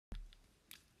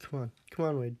Come on. Come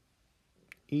on, Wade.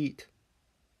 Eat.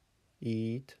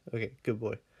 Eat. Okay, good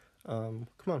boy. Come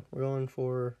on. We're going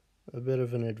for a bit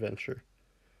of an adventure.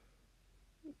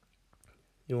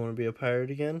 You want to be a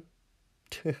pirate again?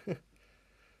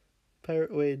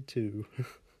 Pirate Wade 2.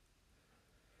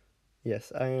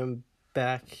 Yes, I am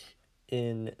back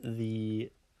in the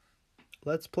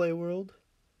Let's Play world. I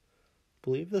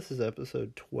believe this is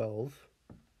episode 12.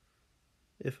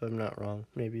 If I'm not wrong.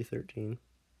 Maybe 13.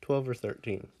 12 or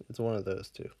 13. It's one of those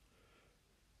two.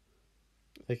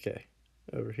 Okay.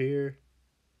 Over here.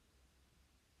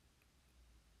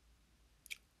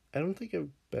 I don't think I've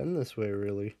been this way,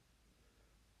 really.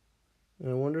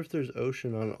 And I wonder if there's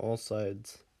ocean on all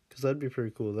sides. Because that'd be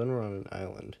pretty cool. Then we're on an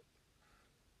island.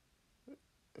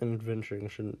 And adventuring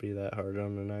shouldn't be that hard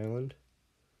on an island.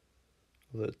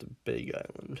 Although it's a big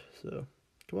island, so...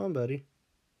 Come on, buddy.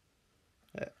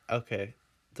 Okay.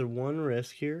 The one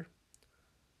risk here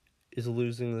is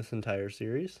losing this entire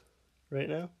series right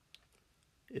now.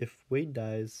 If Wade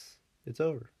dies, it's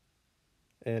over.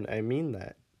 And I mean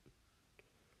that.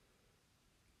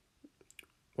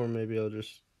 Or maybe I'll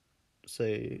just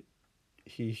say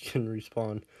he can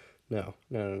respawn. No.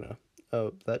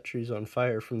 Oh, that tree's on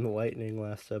fire from the lightning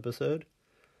last episode.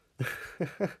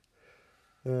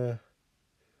 No,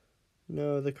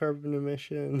 the carbon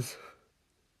emissions.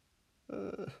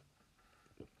 Come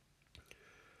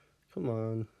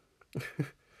on.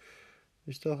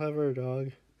 We still have our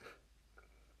dog.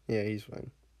 Yeah, he's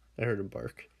fine. I heard him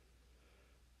bark.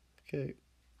 Okay.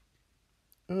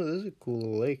 Oh, this is a cool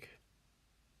little lake.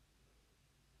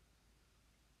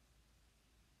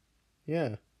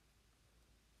 Yeah.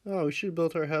 Oh, we should have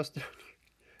built our house down here.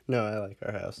 No, I like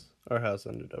our house. Our house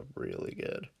ended up really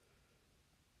good.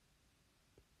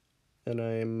 And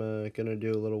I'm gonna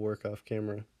do a little work off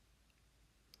camera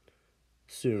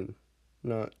soon.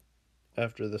 Not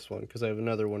after this one, because I have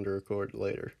another one to record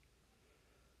later.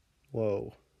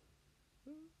 Whoa.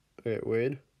 Okay,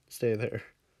 Wade, stay there.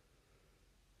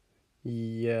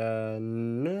 Yeah,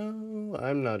 no,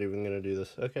 I'm not even gonna do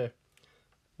this. Okay.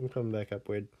 I'm coming back up,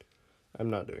 Wade. I'm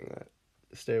not doing that.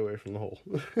 Stay away from the hole.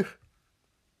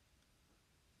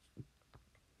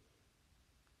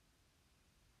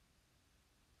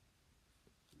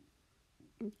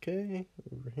 Okay,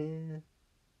 over here.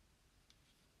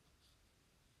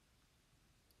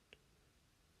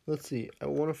 Let's see, I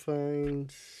want to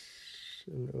find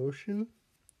an ocean.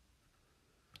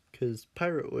 Because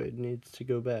Pirate Wade needs to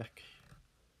go back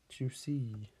to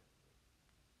sea.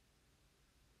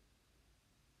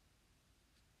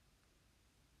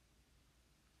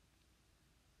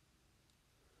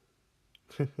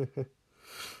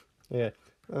 Yeah,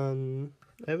 I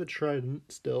have a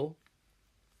trident still.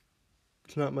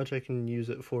 It's not much I can use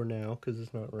it for now because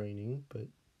it's not raining, but...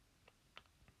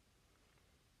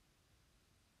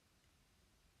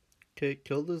 Okay,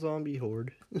 kill the zombie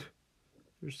horde.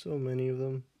 There's so many of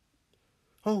them.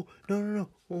 Oh, no.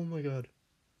 Oh my god.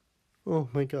 Oh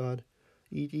my god.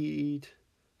 Eat, eat, eat.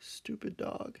 Stupid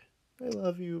dog. I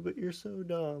love you, but you're so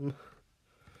dumb.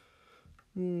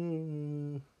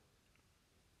 I'm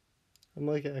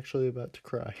like actually about to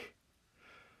cry.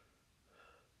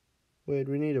 Wade,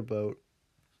 we need a boat.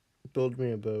 Build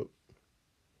me a boat.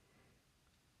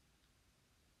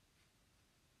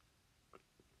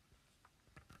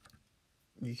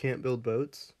 You can't build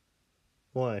boats?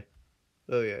 Why?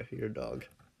 Oh yeah, you're a dog.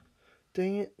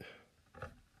 Dang it.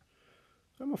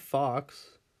 I'm a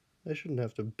fox. I shouldn't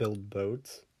have to build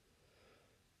boats.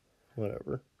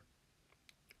 Whatever.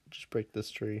 Just break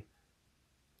this tree.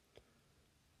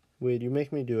 Wade, you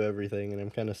make me do everything and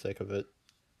I'm kind of sick of it.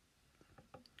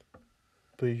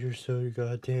 But you're so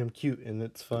goddamn cute and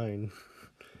it's fine.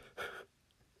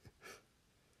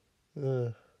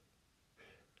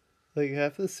 Like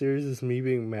half the series is me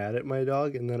being mad at my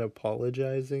dog and then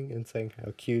apologizing and saying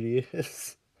how cute he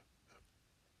is.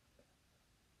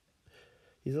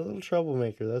 He's a little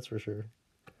troublemaker, that's for sure.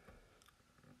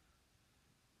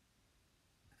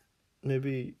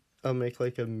 Maybe I'll make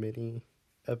like a mini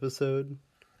episode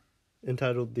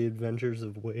entitled The Adventures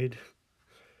of Wade.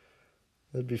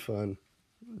 That'd be fun.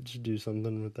 Just do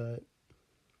something with that.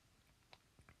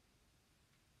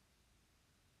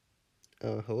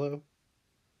 Hello?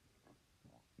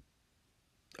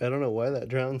 I don't know why that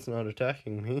drown's not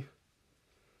attacking me.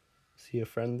 Is he a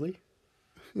friendly?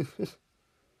 And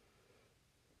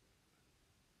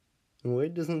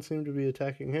Wade doesn't seem to be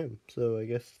attacking him, so I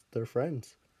guess they're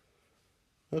friends.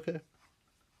 Okay.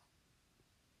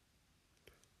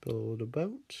 Build a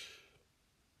boat.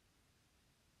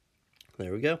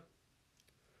 There we go.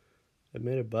 I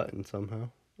made a button somehow.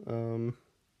 Put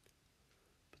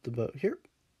the boat here.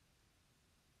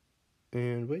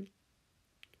 And wait.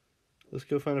 Let's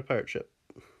go find a pirate ship.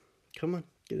 Come on,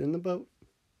 get in the boat.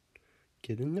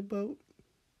 Get in the boat.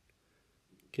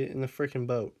 Get in the freaking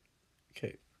boat.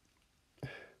 Okay.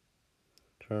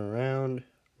 Turn around.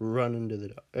 Run into the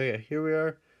dock. Okay, here we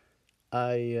are.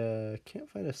 I can't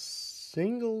find a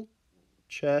single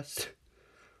chest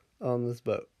on this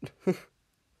boat.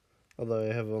 Although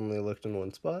I have only looked in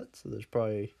one spot, so there's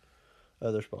probably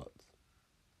other spots.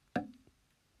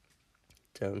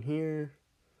 Down here.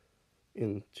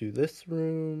 Into this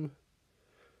room.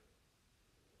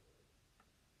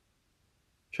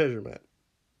 Treasure map.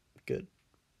 Good.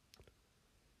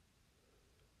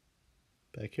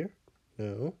 Back here?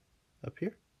 No. Up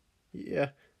here? Yeah,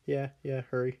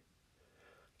 hurry.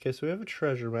 Okay, so we have a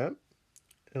treasure map,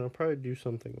 and I'll probably do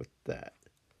something with that.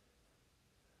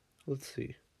 Let's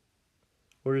see.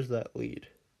 Where does that lead?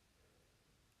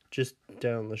 Just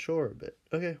down the shore a bit.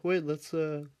 Okay, wait, let's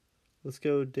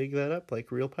go dig that up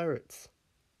like real pirates.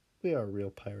 We are real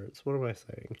pirates. What am I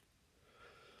saying?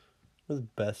 We're the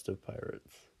best of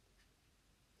pirates.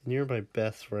 And you're my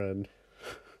best friend.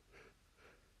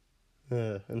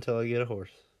 Until I get a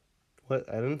horse. What?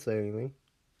 I didn't say anything.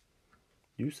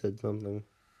 You said something.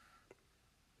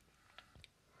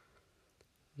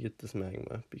 Get this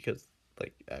magma because,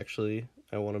 like, actually,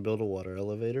 I want to build a water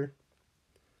elevator.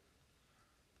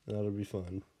 That'll be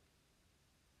fun.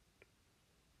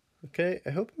 Okay,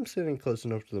 I hope I'm sitting close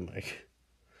enough to the mic.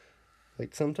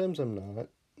 Like, sometimes I'm not,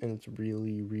 and it's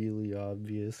really, really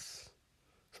obvious.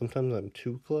 Sometimes I'm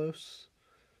too close,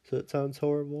 so it sounds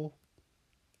horrible.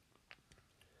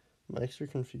 Mics are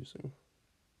confusing.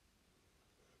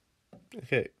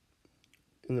 Okay,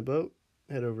 in the boat,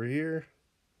 head over here.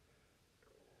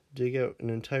 Dig out an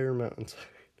entire mountainside.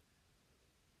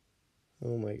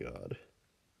 Oh my god.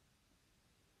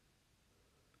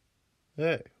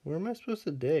 Hey, where am I supposed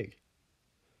to dig?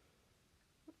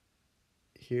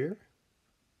 Here?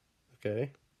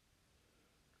 Okay.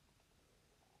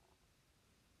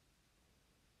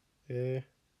 Okay.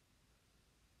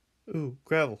 Ooh,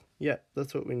 gravel. Yeah,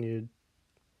 that's what we needed.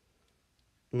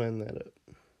 Mine that up.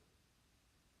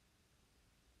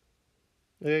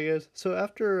 Okay, guys. So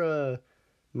after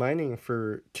mining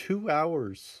for 2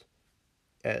 hours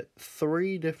at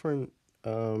 3 different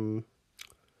sunken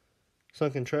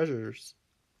treasures,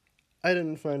 I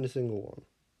didn't find a single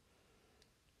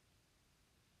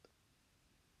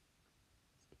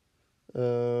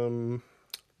one.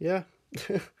 Yeah.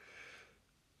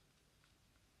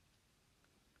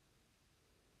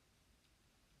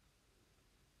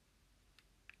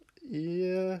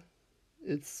 Yeah,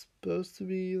 it's supposed to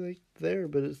be like there,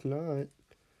 but it's not.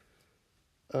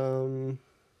 So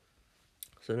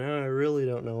now I really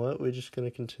don't know what. We're just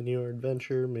gonna continue our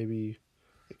adventure, maybe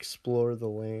explore the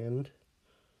land.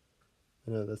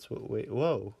 I know that's what. Wait,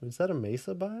 whoa, is that a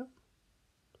mesa biome?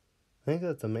 I think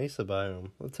that's a mesa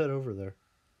biome. Let's head over there.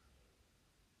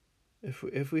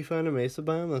 If we find a mesa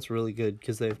biome, that's really good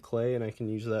because they have clay, and I can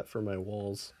use that for my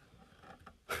walls.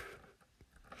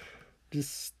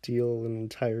 Just steal an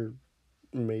entire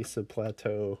mesa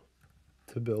plateau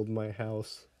to build my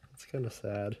house. It's kind of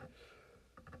sad.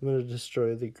 I'm gonna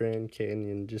destroy the Grand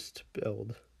Canyon just to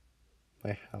build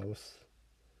my house.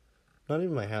 Not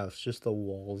even my house, just the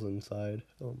walls inside.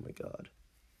 Oh my god.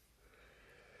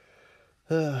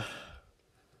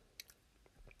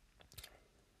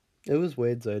 It was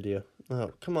Wade's idea.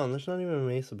 Oh, come on, there's not even a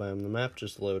mesa biome. The map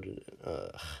just loaded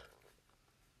it.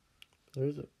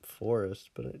 There's a forest,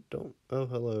 but I don't... Oh,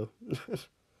 hello.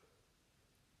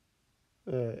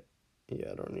 Yeah,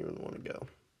 I don't even want to go.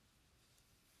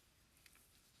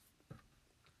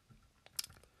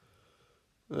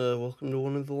 Welcome to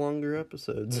one of the longer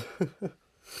episodes.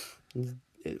 It's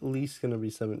at least gonna be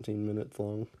 17 minutes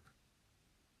long.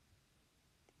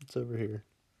 What's over here?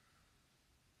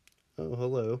 Oh,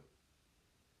 hello.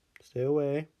 Stay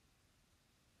away.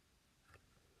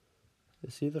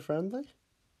 Is he the friendly?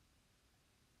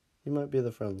 He might be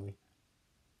the friendly.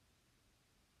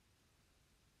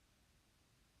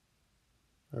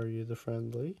 Are you the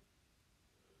friendly?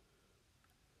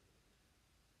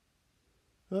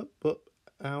 Oh,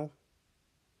 ow.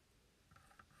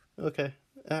 Okay.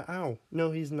 Ow.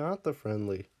 No, he's not the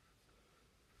friendly.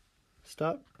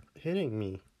 Stop hitting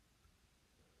me.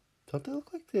 Don't they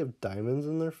look like they have diamonds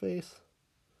in their face?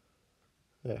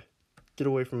 Yeah. Get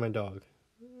away from my dog.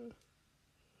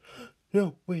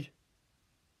 No, wait.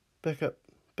 Back up.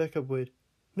 Back up, Wade.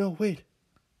 No, wait.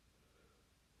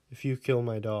 If you kill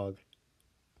my dog.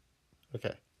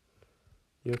 Okay.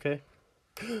 You okay?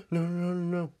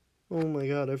 No. Oh my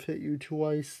god, I've hit you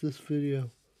twice this video.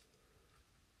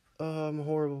 Oh, I'm a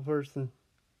horrible person.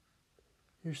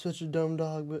 You're such a dumb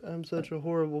dog, but I'm such a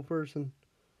horrible person.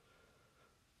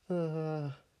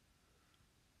 Come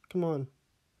on.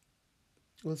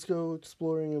 Let's go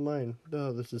exploring a mine.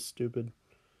 Oh, this is stupid.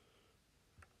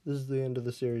 This is the end of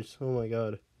the series. Oh my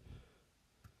god.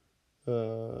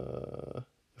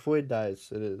 If Wade dies,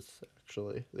 it is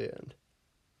actually the end.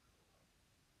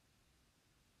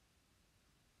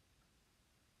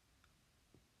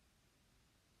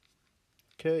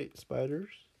 Okay, spiders.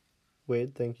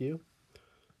 Wade, thank you.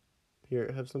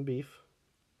 Here, have some beef.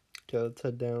 Okay, let's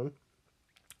head down.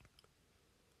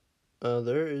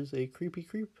 There is a creepy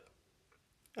creep.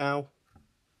 Ow.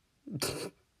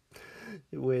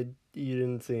 Wade, you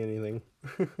didn't see anything.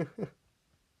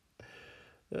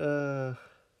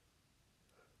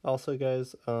 Also,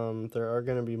 guys, there are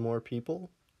going to be more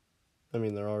people. I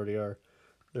mean, there already are.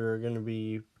 There are going to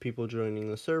be people joining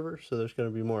the server, so there's going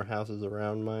to be more houses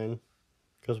around mine.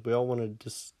 Because we all wanted to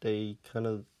stay kind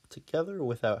of together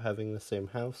without having the same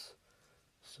house.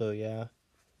 So yeah,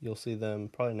 you'll see them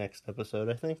probably next episode,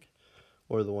 I think.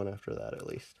 Or the one after that, at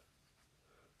least.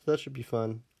 So that should be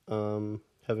fun,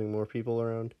 having more people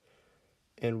around.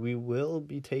 And we will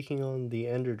be taking on the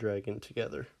Ender Dragon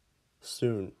together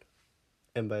soon.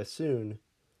 And by soon,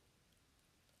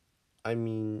 I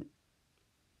mean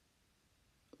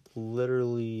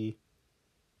literally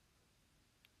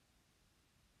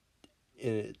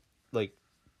in it, like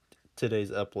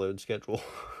today's upload schedule.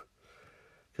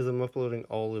 Because I'm uploading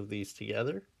all of these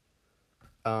together.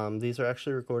 These are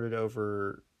actually recorded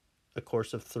over a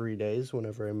course of 3 days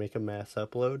whenever I make a mass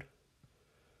upload.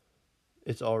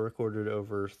 It's all recorded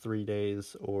over 3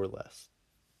 days or less.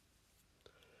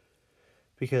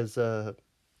 Because I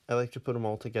like to put them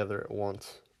all together at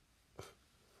once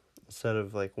instead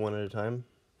of like one at a time.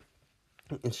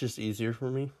 It's just easier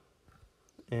for me.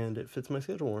 And it fits my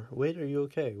schedule more. Wait, are you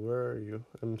okay? Where are you?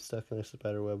 I'm stuck in a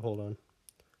spider web. Hold on.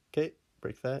 Okay,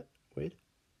 break that. Wait.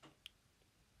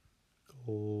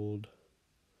 Gold.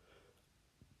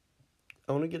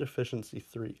 I want to get efficiency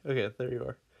 3. Okay, there you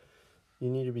are. You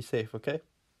need to be safe, okay?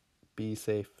 Be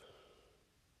safe.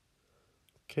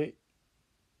 Okay.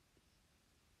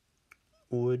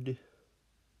 Wood.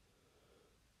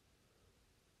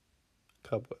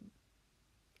 Cobweb.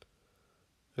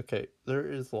 Okay, there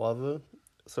is lava,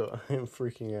 so I am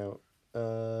freaking out.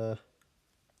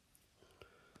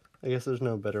 I guess there's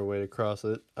no better way to cross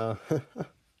it.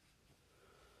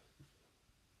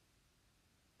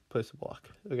 Place a block.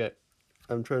 Okay.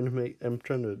 I'm trying to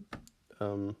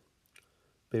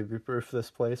baby proof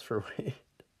this place for Wade.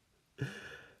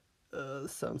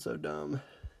 This sounds so dumb.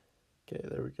 Okay,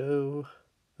 there we go.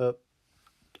 Up.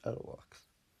 Out of blocks.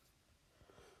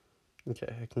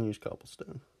 Okay, I can use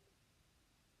cobblestone.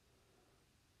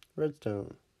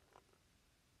 Redstone.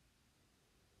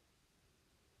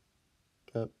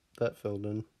 Up. That filled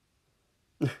in.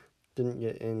 Didn't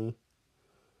get any.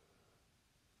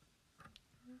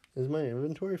 Is my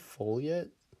inventory full yet?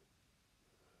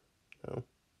 No.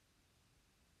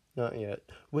 Not yet.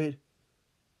 Wait.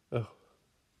 Oh.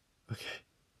 Okay.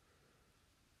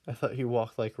 I thought he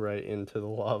walked like right into the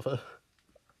lava.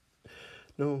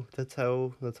 No, that's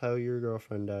how your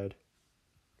girlfriend died.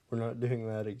 We're not doing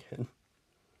that again.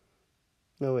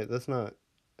 No, wait, that's not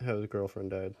how his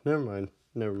girlfriend died. Never mind.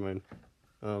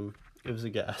 It was a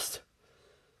ghast.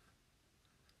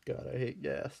 God, I hate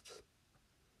ghasts.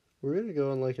 We're gonna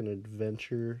go on like an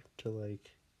adventure to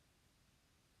like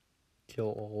kill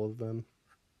all of them.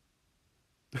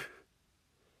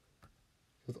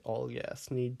 Because all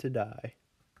ghasts need to die.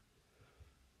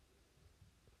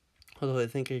 Although I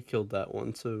think I killed that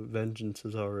one, so vengeance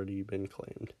has already been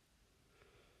claimed.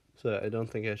 So I don't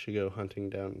think I should go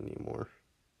hunting down anymore.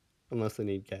 Unless I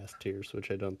need ghast tears, which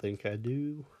I don't think I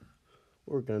do.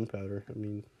 Or gunpowder, I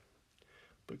mean.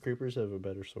 But creepers have a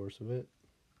better source of it.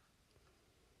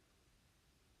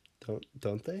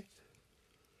 Don't they?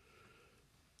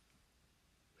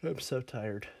 I'm so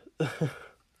tired.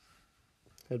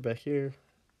 Head back here.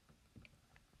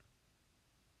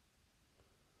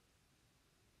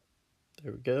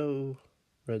 There we go.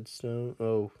 Redstone.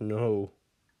 Oh, no.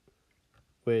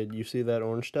 Wait, you see that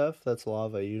orange stuff? That's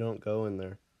lava. You don't go in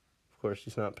there. Of course,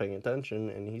 he's not paying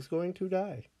attention, and he's going to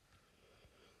die.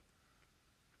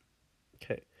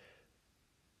 Okay.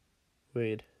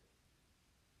 Wait.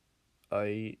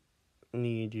 I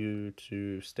need you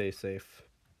to stay safe.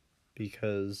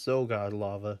 Because, oh god,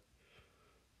 lava.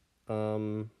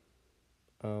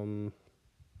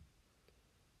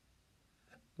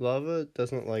 Lava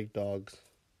doesn't like dogs.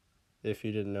 If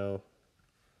you didn't know.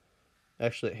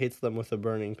 Actually, it hates them with a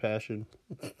burning passion.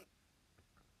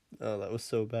 Oh, that was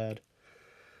so bad.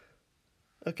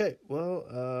 Okay,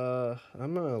 well,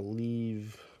 I'm gonna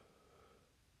leave,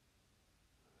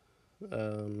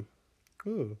 ooh,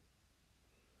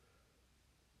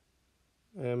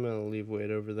 I'm gonna leave Wade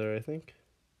over there, I think.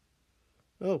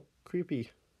 Oh,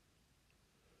 creepy.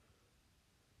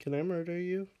 Can I murder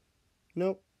you?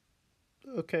 Nope.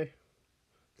 Okay,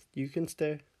 you can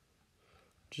stay.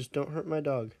 Just don't hurt my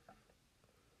dog,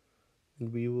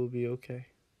 and we will be okay.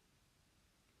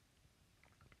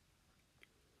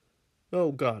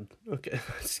 Oh god, okay,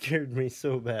 that scared me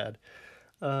so bad.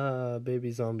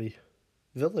 Baby zombie.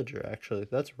 Villager, actually,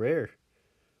 that's rare.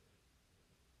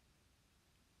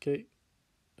 Okay,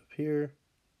 up here.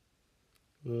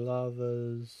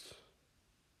 Lavas.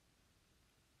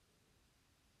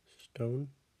 Stone.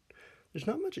 There's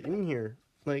not much in here.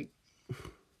 Like,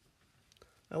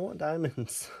 I want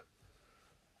diamonds.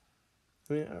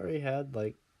 I mean, I already had,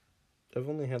 like, I've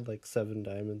only had, like, 7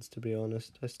 diamonds, to be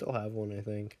honest. I still have one, I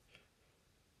think.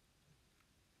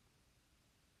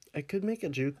 I could make a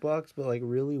jukebox, but, like,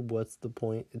 really, what's the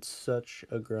point? It's such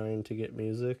a grind to get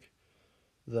music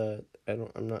that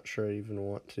I'm not sure I even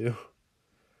want to.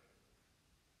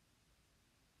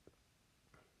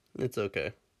 It's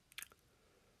okay.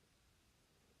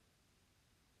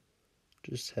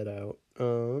 Just head out.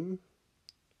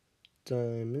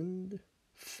 Diamond.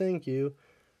 Thank you.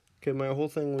 Okay, my whole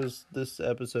thing was this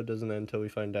episode doesn't end until we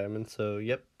find diamond. So,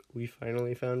 yep, we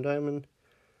finally found diamond.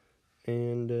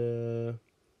 And,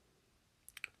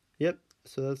 yep,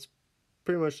 so that's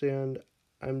pretty much the end.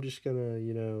 I'm just gonna,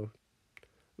 ooh,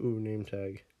 name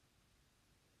tag.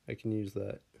 I can use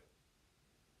that.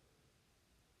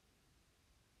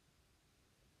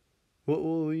 What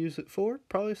will we use it for?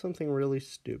 Probably something really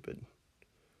stupid.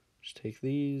 Just take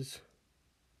these.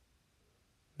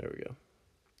 There we go.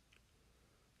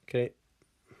 Okay.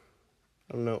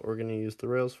 I don't know what we're going to use the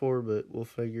rails for, but we'll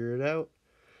figure it out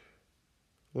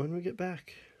when we get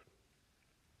back.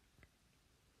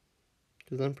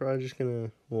 Because I'm probably just going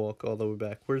to walk all the way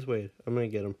back. Where's Wade? I'm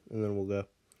going to get him, and then we'll go.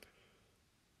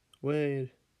 Wade.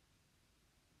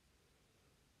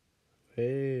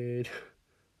 Wade.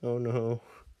 Oh, no.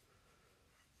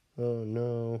 Oh,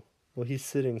 no. Well, he's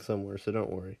sitting somewhere, so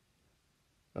don't worry.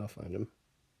 I'll find him.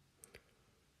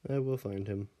 I will find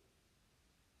him.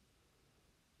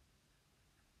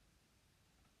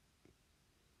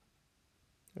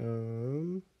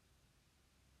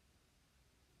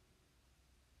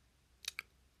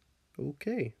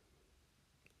 Okay.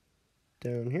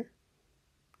 Down here?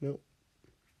 Nope.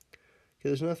 Okay,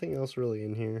 there's nothing else really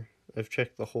in here. I've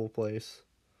checked the whole place.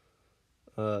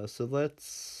 So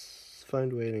let's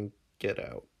find Wade and get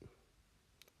out.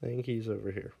 I think he's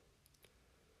over here.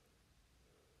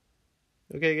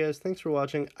 Okay, guys, thanks for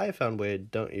watching. I found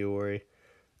Wade, don't you worry.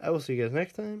 I will see you guys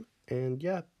next time, and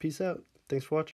yeah, peace out. Thanks for watching.